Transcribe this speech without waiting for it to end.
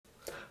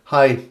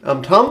Hi,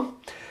 I'm Tom,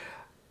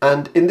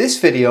 and in this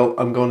video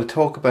I'm going to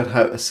talk about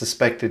how a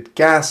suspected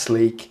gas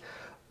leak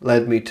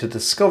led me to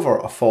discover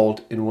a fault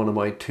in one of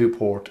my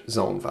two-port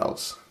zone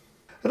valves.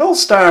 It all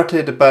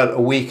started about a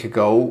week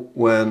ago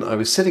when I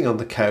was sitting on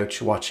the couch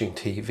watching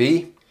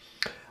TV,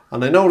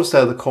 and I noticed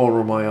out of the corner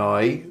of my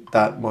eye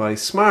that my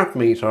smart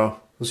meter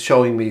was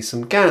showing me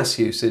some gas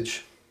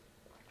usage.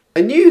 I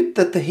knew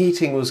that the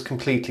heating was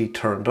completely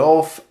turned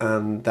off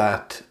and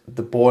that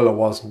the boiler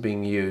wasn't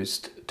being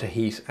used to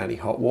heat any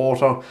hot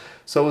water,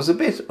 so it was a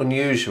bit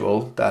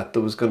unusual that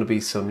there was going to be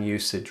some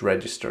usage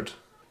registered.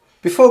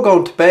 Before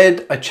going to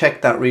bed, I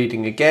checked that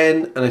reading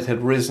again and it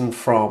had risen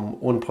from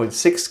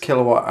 1.6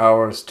 kilowatt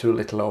hours to a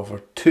little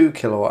over 2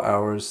 kilowatt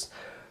hours,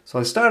 so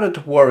I started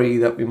to worry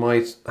that we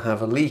might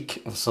have a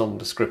leak of some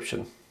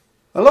description.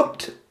 I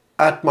looked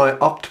at my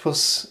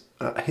Octopus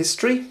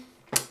history,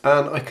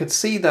 and I could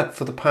see that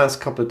for the past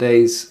couple of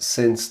days,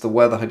 since the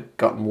weather had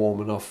gotten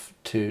warm enough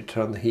to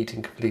turn the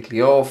heating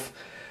completely off,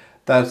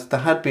 that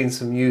there had been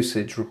some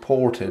usage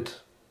reported.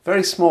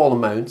 Very small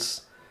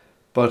amounts,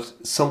 but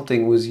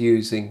something was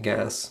using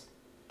gas,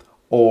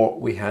 or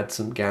we had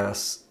some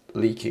gas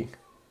leaking.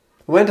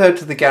 I went out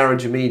to the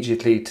garage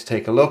immediately to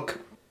take a look.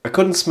 I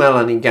couldn't smell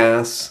any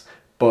gas,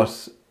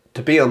 but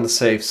to be on the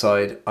safe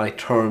side, I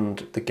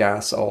turned the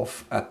gas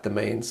off at the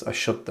mains. I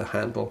shut the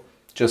handle,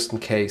 just in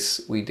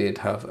case we did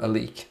have a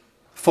leak.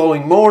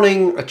 Following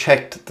morning, I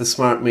checked the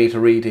smart meter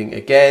reading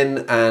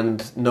again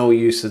and no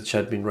usage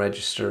had been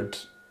registered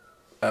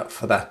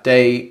for that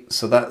day,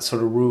 so that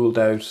sort of ruled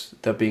out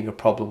there being a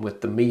problem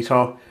with the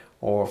meter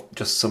or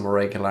just some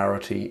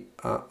irregularity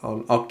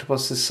on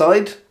Octopus's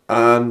side.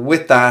 And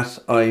with that,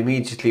 I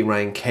immediately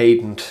rang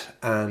Cadent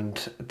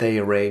and they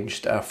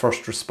arranged a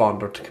first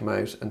responder to come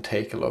out and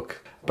take a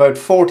look. About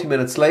 40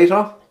 minutes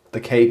later, the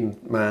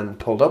Cadent man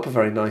pulled up, a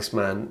very nice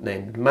man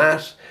named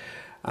Matt,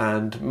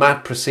 and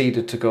Matt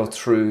proceeded to go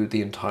through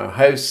the entire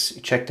house.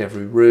 He checked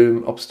every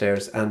room,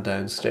 upstairs and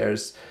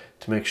downstairs,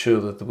 to make sure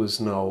that there was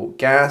no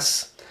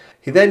gas.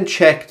 He then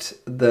checked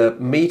the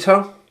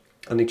meter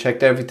and he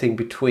checked everything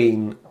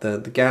between the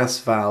gas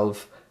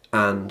valve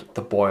and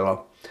the boiler.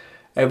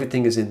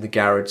 Everything is in the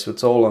garage, so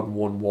it's all on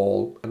one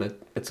wall and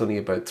it's only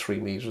about 3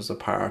 meters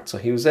apart. So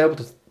he was able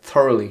to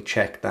thoroughly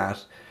check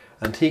that,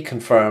 and he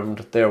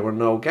confirmed there were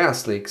no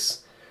gas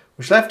leaks,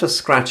 which left us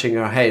scratching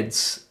our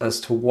heads as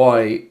to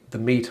why the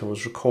meter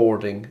was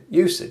recording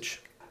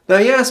usage. Now,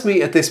 he asked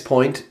me at this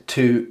point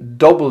to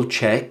double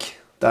check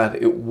that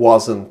it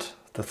wasn't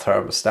the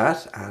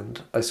thermostat,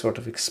 and I sort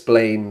of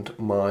explained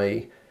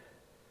my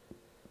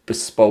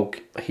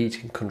bespoke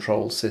heating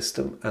control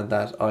system and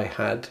that I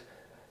had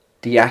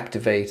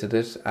deactivated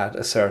it at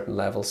a certain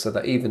level so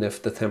that even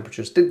if the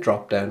temperatures did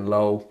drop down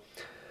low,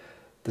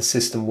 the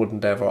system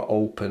wouldn't ever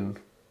open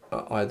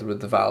either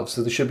of the valves,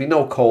 so there should be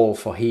no call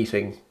for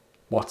heating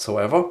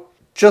whatsoever.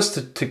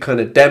 Just to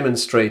kind of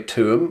demonstrate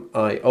to him,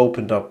 I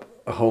opened up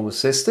a Home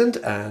Assistant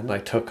and I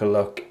took a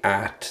look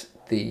at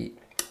the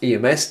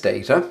EMS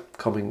data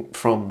coming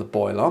from the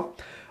boiler,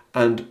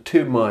 and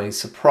to my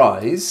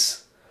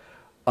surprise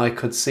I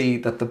could see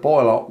that the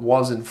boiler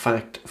was in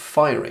fact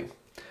firing.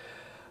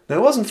 Now,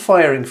 it wasn't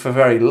firing for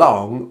very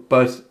long,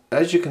 but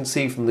as you can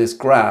see from this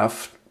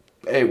graph,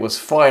 it was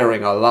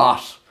firing a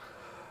lot.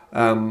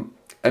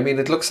 I mean,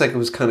 it looks like it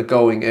was kind of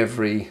going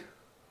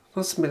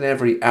must have been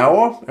every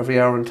hour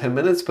and 10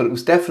 minutes, but it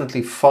was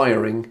definitely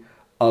firing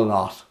a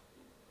lot,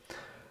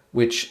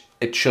 which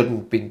it shouldn't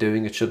have been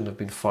doing. It shouldn't have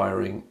been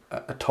firing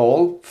at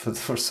all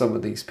for some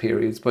of these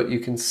periods, but you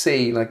can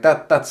see like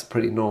that's a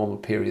pretty normal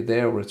period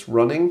there where it's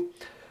running.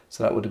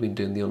 So that would have been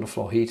doing the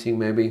underfloor heating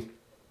maybe.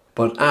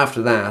 But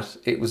after that,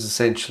 it was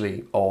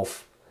essentially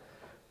off.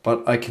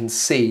 But I can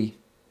see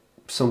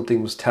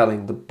something was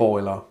telling the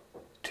boiler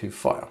to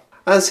fire.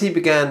 As he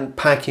began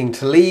packing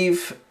to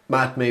leave,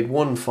 Matt made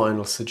one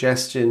final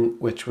suggestion,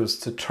 which was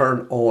to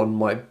turn on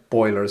my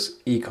boiler's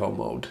eco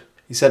mode.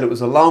 He said it was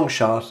a long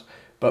shot,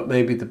 but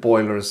maybe the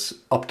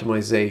boiler's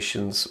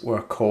optimizations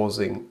were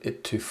causing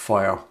it to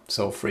fire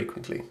so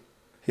frequently.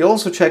 He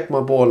also checked my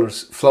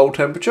boiler's flow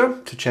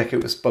temperature to check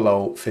it was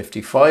below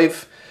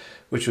 55,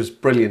 which was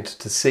brilliant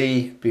to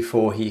see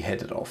before he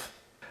headed off.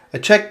 I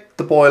checked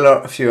the boiler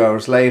a few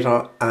hours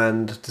later,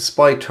 and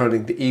despite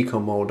turning the eco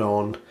mode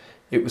on,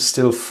 it was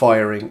still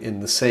firing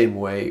in the same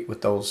way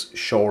with those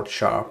short,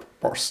 sharp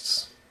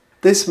bursts.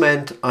 This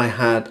meant I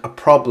had a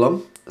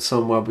problem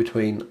somewhere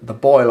between the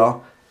boiler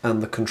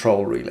and the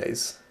control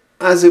relays.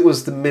 As it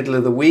was the middle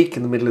of the week,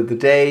 in the middle of the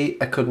day,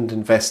 I couldn't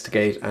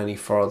investigate any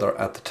further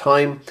at the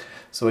time,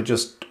 so I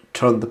just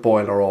turned the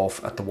boiler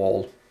off at the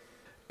wall.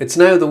 It's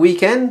now the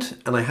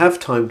weekend and I have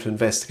time to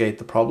investigate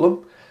the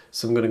problem,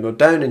 so I'm going to go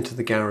down into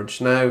the garage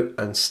now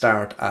and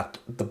start at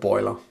the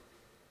boiler.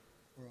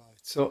 Right,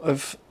 so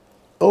I've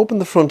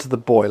opened the front of the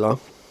boiler,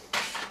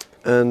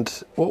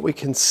 and what we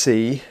can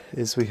see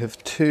is we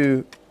have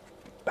two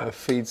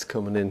feeds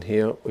coming in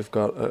here. We've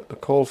got a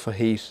call for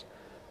heat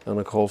and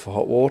a call for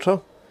hot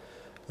water,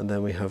 and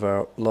then we have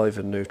our live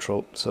and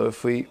neutral. So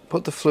if we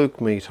put the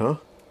fluke meter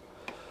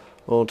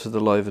onto the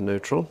live and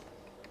neutral,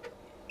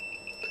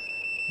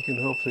 You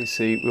can hopefully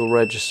see we'll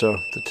register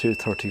the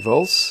 230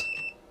 volts.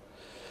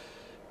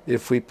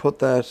 If we put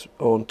that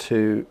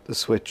onto the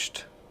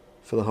switch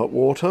for the hot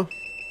water,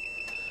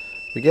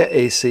 we get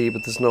AC,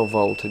 but there's no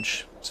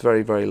voltage. It's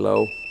very, very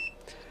low.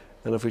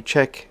 And if we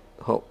check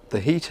the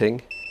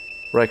heating,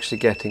 we're actually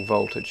getting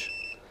voltage.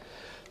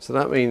 So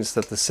that means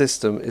that the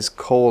system is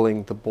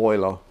calling the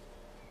boiler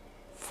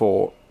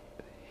for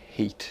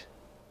heat.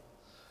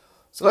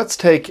 So let's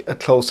take a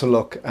closer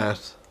look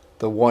at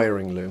the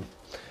wiring loom.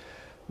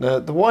 Now,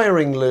 the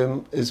wiring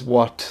loom is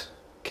what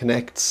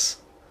connects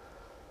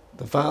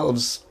the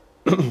valves,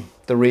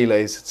 the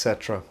relays,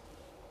 etc.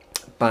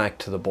 back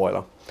to the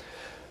boiler.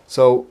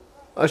 So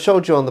I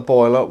showed you on the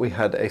boiler we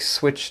had a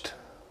switched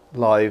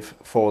live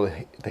for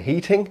the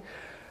heating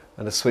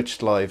and a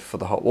switched live for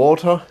the hot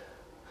water,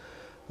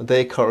 and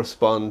they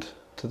correspond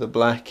to the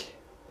black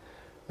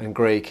and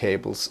grey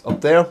cables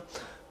up there.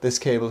 This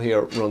cable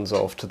here runs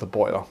off to the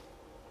boiler.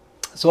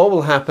 So what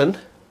will happen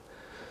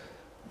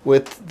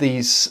with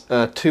these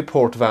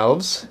 2-port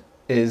valves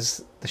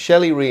is the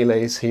Shelly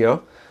relays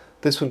here.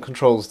 This one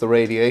controls the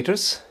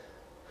radiators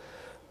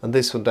and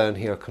this one down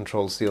here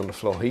controls the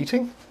underfloor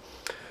heating.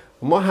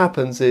 And what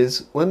happens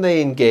is when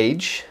they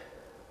engage,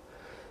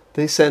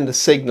 they send a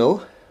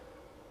signal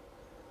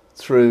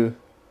through,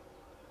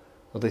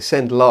 or they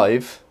send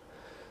live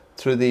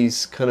through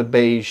these kind of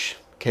beige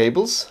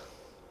cables.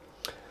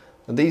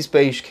 And these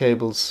beige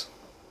cables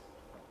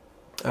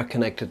are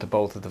connected to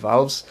both of the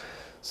valves.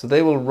 So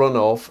they will run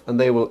off and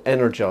they will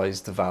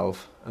energize the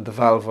valve, and the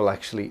valve will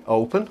actually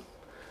open.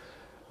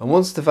 And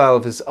once the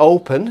valve is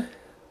open,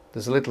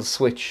 there's a little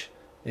switch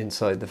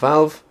inside the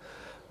valve,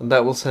 and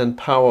that will send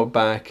power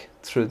back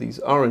through these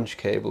orange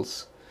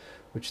cables,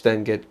 which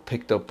then get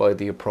picked up by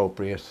the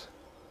appropriate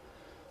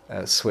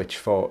switch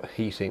for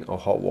heating or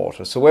hot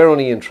water. So we're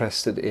only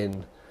interested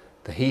in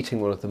the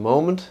heating one at the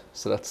moment,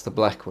 so that's the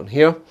black one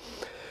here.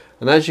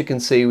 And as you can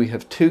see, we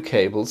have 2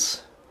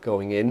 cables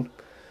going in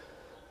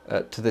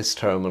to this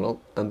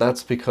terminal, and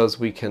that's because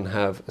we can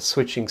have a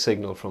switching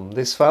signal from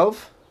this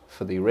valve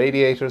for the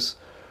radiators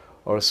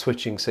or a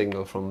switching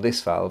signal from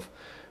this valve,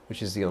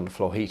 which is the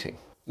underfloor heating.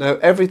 Now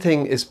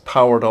everything is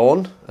powered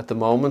on at the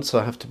moment, so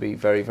I have to be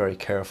very, very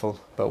careful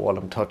about what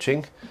I'm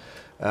touching.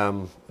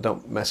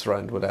 Don't mess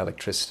around with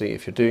electricity.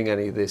 If you're doing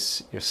any of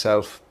this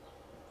yourself,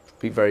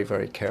 be very,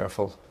 very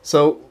careful.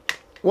 So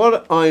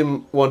what I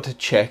want to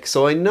check,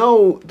 so I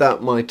know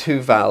that my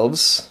 2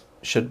 valves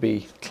should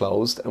be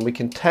closed, and we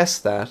can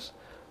test that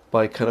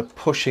by kind of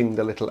pushing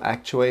the little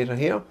actuator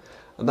here,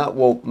 and that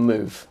won't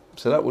move.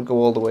 So that would go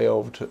all the way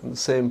over to it, and the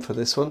same for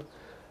this one.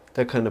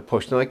 They're kind of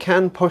pushed. Now I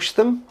can push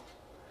them,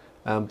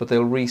 but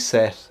they'll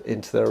reset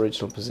into their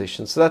original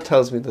position. So that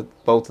tells me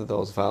that both of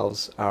those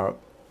valves are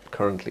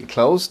currently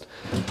closed,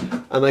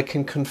 and I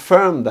can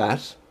confirm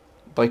that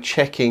by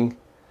checking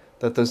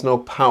that there's no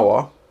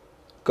power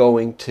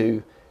going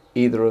to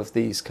either of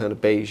these kind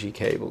of beigey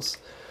cables.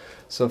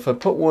 So if I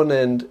put one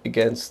end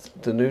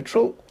against the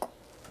neutral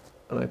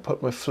and I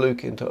put my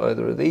fluke into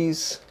either of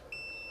these,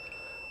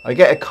 I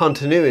get a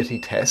continuity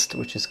test,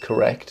 which is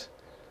correct,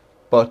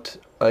 but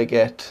I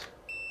get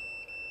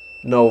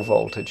no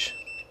voltage.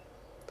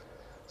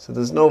 So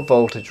there's no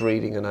voltage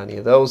reading on any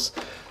of those.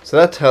 So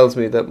that tells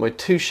me that my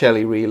 2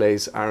 Shelly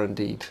relays are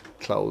indeed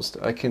closed.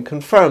 I can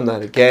confirm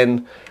that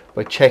again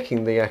by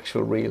checking the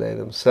actual relay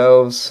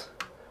themselves,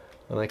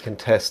 and I can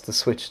test the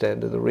switched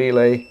end of the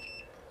relay.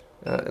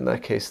 In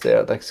that case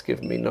there, that's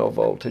giving me no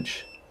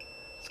voltage.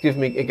 It's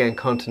giving me again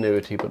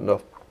continuity, but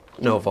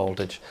no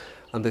voltage.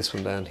 And this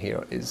one down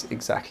here is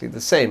exactly the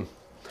same.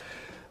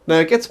 Now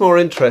it gets more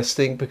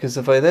interesting, because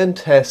if I then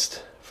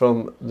test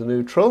from the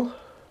neutral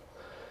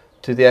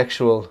to the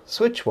actual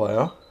switch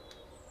wire,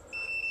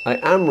 I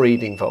am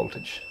reading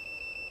voltage.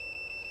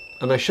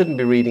 And I shouldn't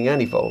be reading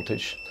any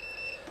voltage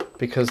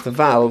because the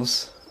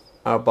valves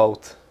are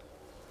both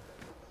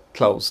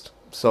closed.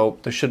 So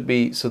there should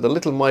be, so the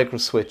little micro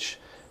switch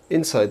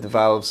inside the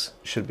valves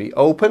should be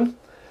open,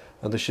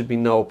 and there should be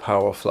no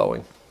power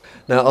flowing.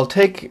 Now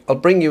I'll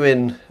bring you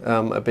in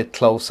a bit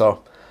closer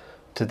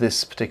to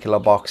this particular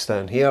box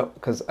down here,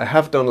 because I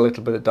have done a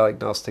little bit of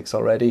diagnostics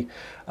already,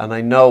 and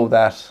I know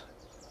that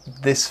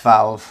this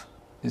valve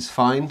is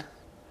fine,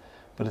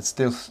 but it's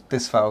still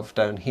this valve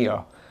down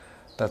here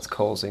that's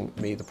causing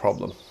me the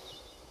problem.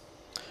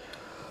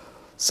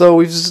 So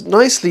we've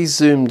nicely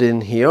zoomed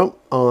in here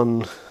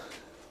on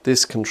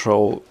this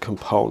control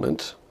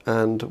component,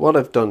 and what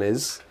I've done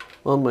is,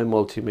 on my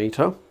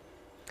multimeter,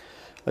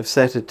 I've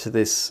set it to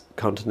this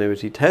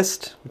continuity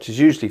test, which is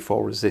usually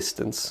for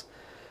resistance,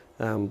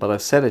 but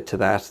I've set it to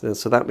that, and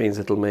so that means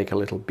it'll make a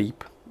little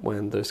beep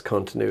when there's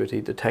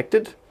continuity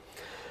detected.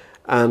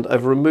 And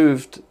I've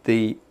removed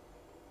the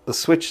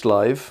switch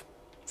live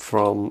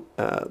from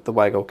the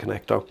WAGO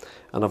connector,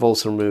 and I've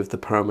also removed the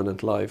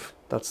permanent live,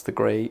 that's the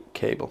grey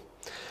cable.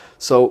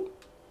 So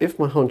if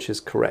my hunch is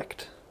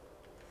correct,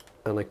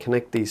 and I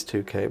connect these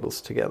 2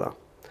 cables together,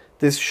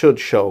 this should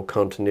show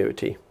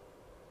continuity,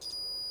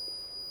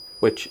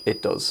 which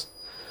it does.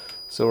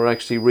 So we're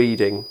actually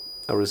reading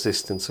a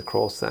resistance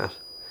across that.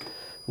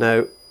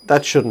 Now,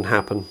 that shouldn't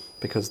happen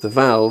because the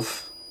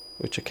valve,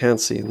 which I can't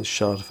see in the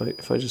shot,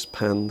 if I just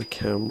pan the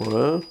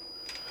camera,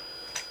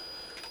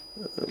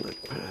 and I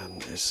pan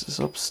this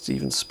up,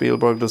 Steven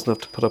Spielberg doesn't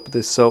have to put up with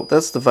this. So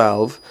that's the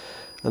valve,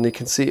 and you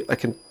can see I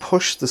can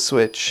push the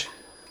switch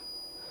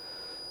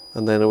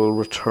and then it will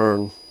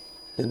return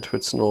into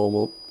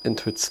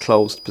its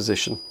closed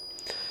position.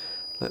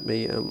 Let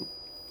me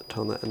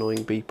turn that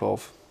annoying beep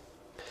off.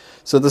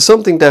 So there's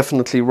something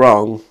definitely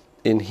wrong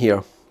in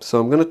here. So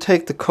I'm going to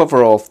take the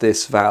cover off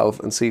this valve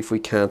and see if we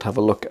can't have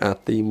a look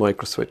at the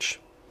microswitch.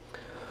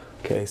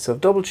 Okay, so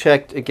I've double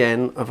checked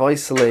again. I've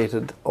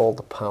isolated all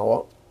the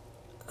power,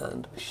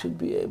 and we should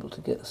be able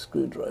to get a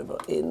screwdriver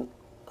in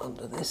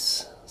under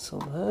this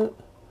somehow.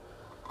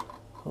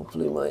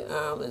 Hopefully my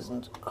arm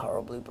isn't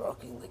horribly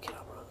blocking the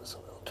camera, so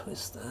I'll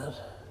twist that.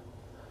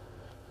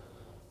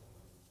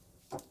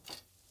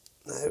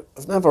 Now,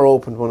 I've never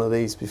opened one of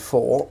these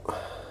before,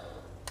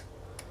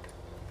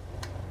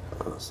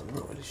 so I'm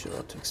not really sure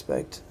what to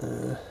expect.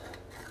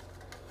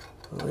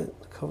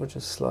 Right, the cover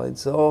just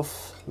slides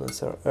off, and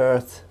that's our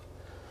earth.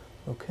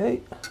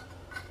 Okay.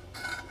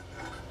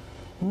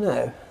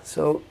 Now,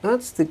 so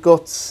that's the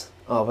guts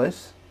of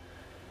it.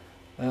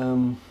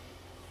 I'll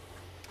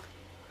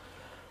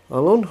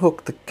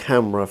unhook the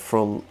camera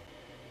from,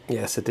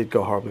 yes, it did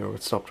go horribly or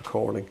it stopped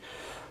recording.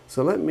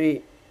 So let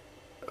me,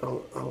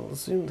 I'll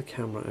zoom the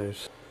camera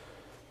out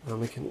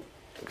and we can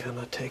kind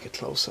of take a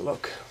closer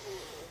look.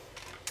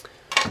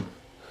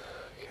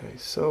 Okay,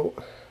 so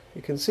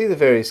you can see the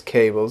various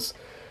cables.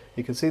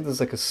 You can see there's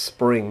like a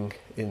spring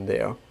in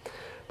there.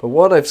 But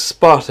what I've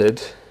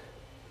spotted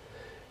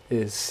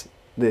is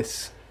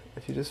this.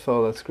 If you just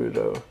follow that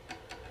screwdriver,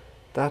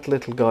 that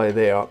little guy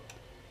there,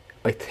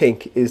 I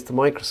think, is the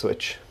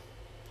microswitch.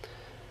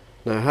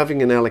 Now,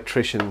 having an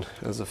electrician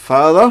as a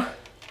father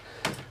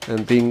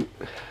and being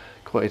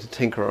quite a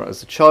tinkerer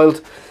as a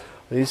child,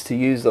 I used to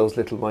use those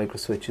little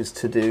microswitches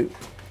to do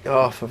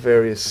for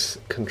various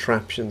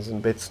contraptions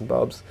and bits and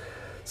bobs.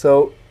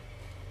 So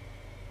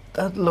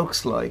that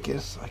looks like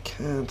it. I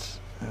can't.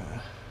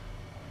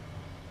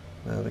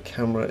 Now the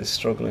camera is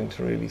struggling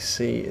to really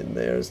see in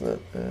there, isn't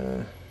it?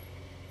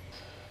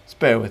 Just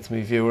bear with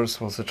me, viewers,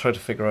 whilst I try to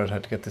figure out how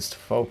to get this to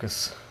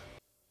focus.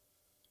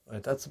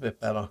 Right, that's a bit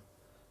better.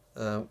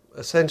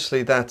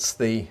 Essentially, that's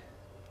the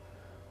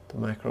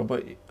macro,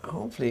 but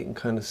hopefully you can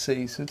kind of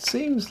see. So it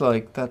seems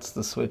like that's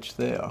the switch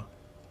there.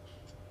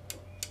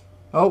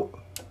 Oh,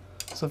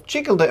 so I've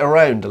jiggled it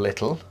around a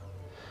little,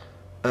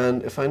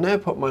 and if I now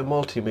put my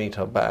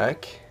multimeter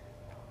back,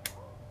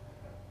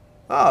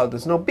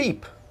 there's no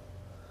beep.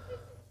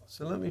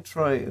 So let me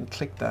try and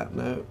click that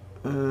now.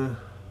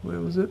 Where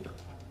was it?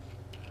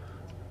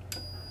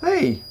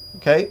 Hey,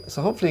 okay,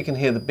 so hopefully you can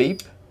hear the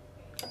beep.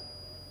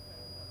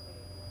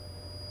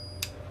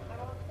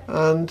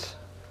 And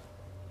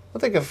I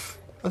think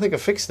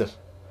I've fixed it.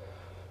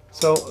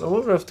 So I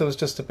wonder if there was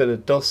just a bit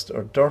of dust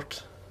or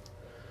dirt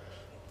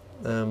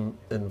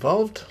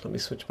involved. Let me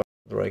switch back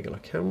to the regular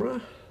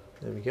camera.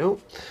 There we go.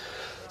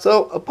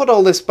 So I'll put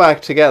all this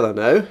back together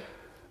now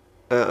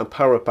and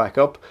power it back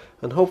up,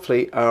 and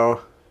hopefully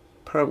our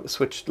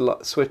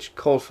switch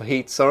call for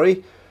heat,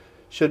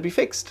 should be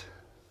fixed.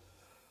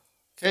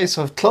 Okay,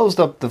 so I've closed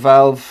up the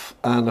valve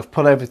and I've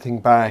put everything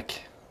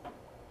back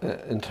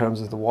in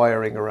terms of the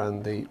wiring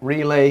around the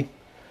relay.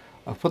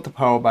 I've put the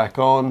power back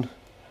on,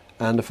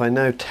 and if I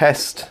now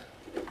test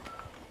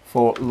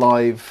for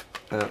live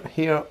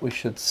here, we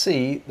should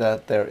see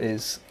that there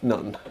is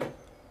none,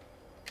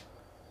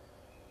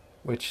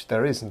 which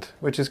there isn't,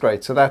 which is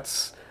great. So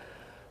that's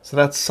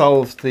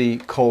solved the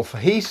call for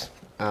heat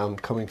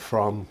coming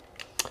from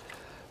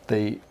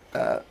the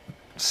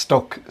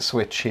stuck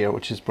switch here,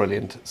 which is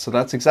brilliant. So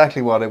that's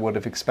exactly what I would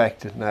have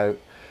expected now,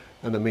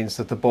 and it means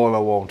that the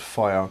boiler won't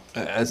fire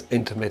as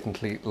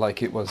intermittently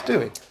like it was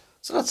doing.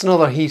 So that's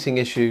another heating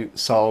issue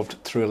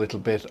solved through a little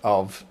bit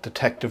of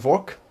detective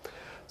work.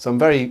 So I'm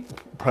very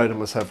proud of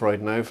myself right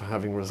now for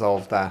having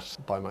resolved that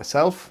by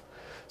myself.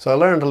 So I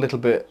learned a little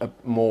bit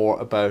more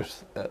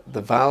about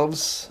the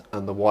valves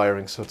and the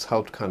wiring, so it's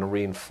helped kind of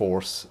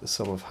reinforce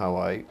some of how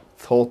I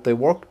thought they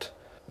worked.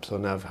 So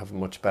now I have a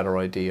much better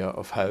idea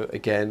of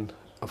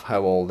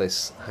how all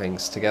this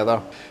hangs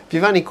together. If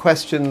you have any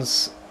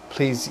questions,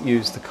 please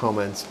use the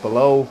comments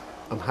below.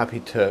 I'm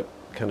happy to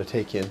kind of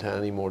take you into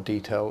any more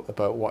detail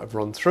about what I've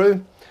run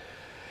through.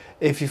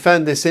 If you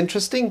found this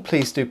interesting,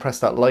 please do press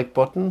that like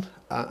button,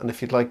 and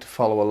if you'd like to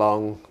follow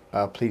along,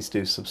 please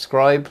do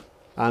subscribe.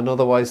 And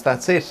otherwise,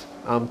 that's it.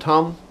 I'm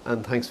Tom,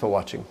 and thanks for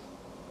watching.